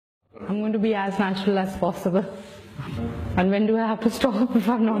I'm going to be as natural as possible. And when do I have to stop if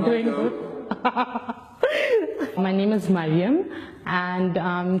I'm not doing good? My name is Mariam and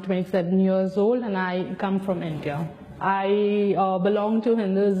I'm 27 years old and I come from India. I belong to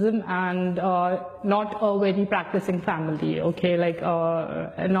Hinduism and not a very practicing family, okay, like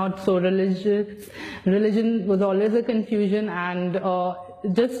not so religious. Religion was always a confusion and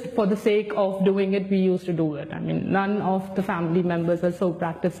just for the sake of doing it, we used to do it. I mean, none of the family members are so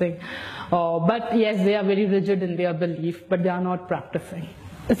practicing. But yes, they are very rigid in their belief, but they are not practicing.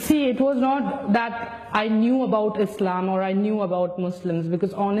 See, it was not that I knew about Islam or I knew about Muslims,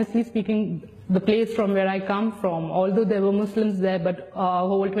 because honestly speaking, the place from where I come from, although there were Muslims there, but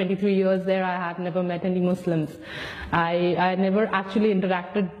whole 23 years there, I had never met any Muslims. I never actually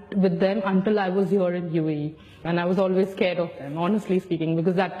interacted with them until I was here in UAE. And I was always scared of them, honestly speaking,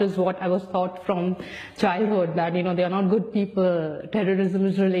 because that is what I was taught from childhood, that, you know, they are not good people, terrorism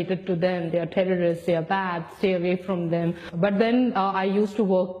is related to them, they are terrorists, they are bad, stay away from them. But then I used to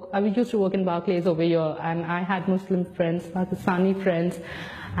work in Barclays over here, and I had Muslim friends, Pakistani friends,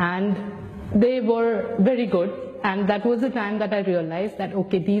 and they were very good. And that was the time that I realized that,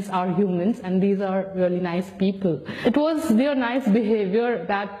 okay, these are humans and these are really nice people. It was their nice behavior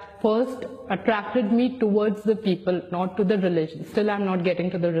that first attracted me towards the people, not to the religion. Still, I'm not getting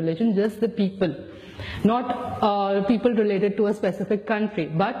to the religion, just the people. Not people related to a specific country,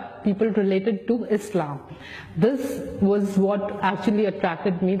 but people related to Islam. This was what actually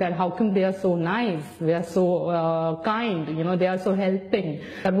attracted me, that how come they are so nice, they are so kind, you know, they are so helping.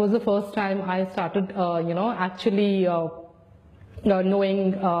 That was the first time I started, you know, actually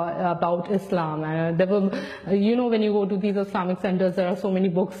knowing about Islam. There were, you know, when you go to these Islamic centers, there are so many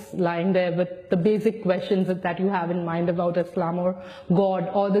books lying there with the basic questions that you have in mind about Islam or God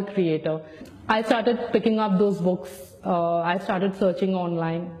or the Creator. I started picking up those books. I started searching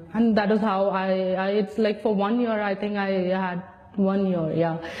online, and that is how it's like for 1 year, I think I had 1 year,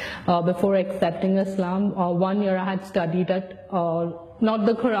 yeah, before accepting Islam. 1 year I had studied it, not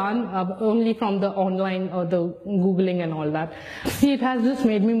the Quran, only from the online or the Googling and all that. See, it has just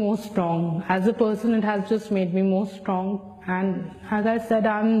made me more strong. As a person, it has just made me more strong. And as I said,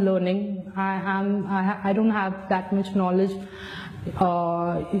 I'm learning. I don't have that much knowledge,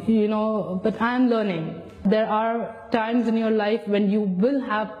 you know, but I'm learning. There are times in your life when you will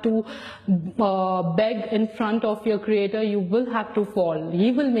have to beg in front of your Creator. You will have to fall.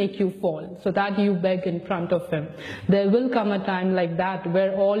 He will make you fall so that you beg in front of Him. There will come a time like that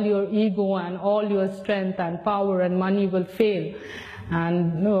where all your ego and all your strength and power and money will fail.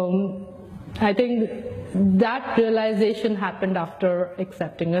 And I think that realization happened after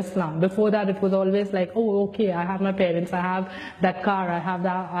accepting Islam. Before that, it was always like, oh, okay, I have my parents, I have that car, I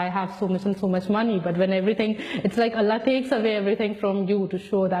have so much and so much money. But when everything, it's like Allah takes away everything from you to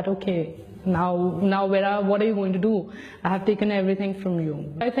show that, okay, now what are you going to do? I have taken everything from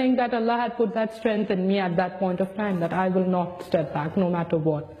you. I think that Allah had put that strength in me at that point of time, that I will not step back no matter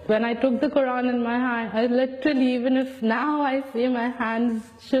what. When I took the Quran in my hand, I literally, even if now I see my hands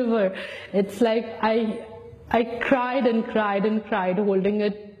shiver, it's like I cried and cried and cried holding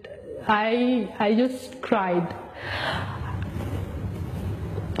it. I just cried.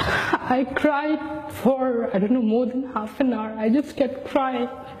 I cried for, I don't know, more than half an hour. I just kept crying.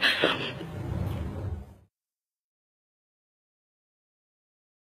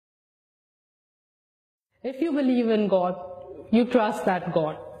 If you believe in God, you trust that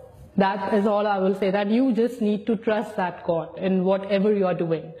God. That is all I will say, that you just need to trust that God in whatever you are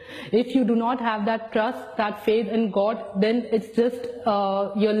doing. If you do not have that trust, that faith in God, then it's just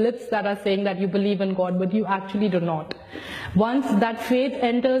your lips that are saying that you believe in God, but you actually do not. Once that faith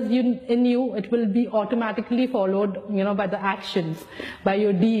enters in you, it will be automatically followed, you know, by the actions, by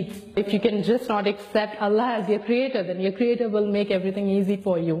your deeds. If you can just not accept Allah as your Creator, then your Creator will make everything easy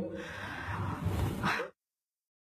for you.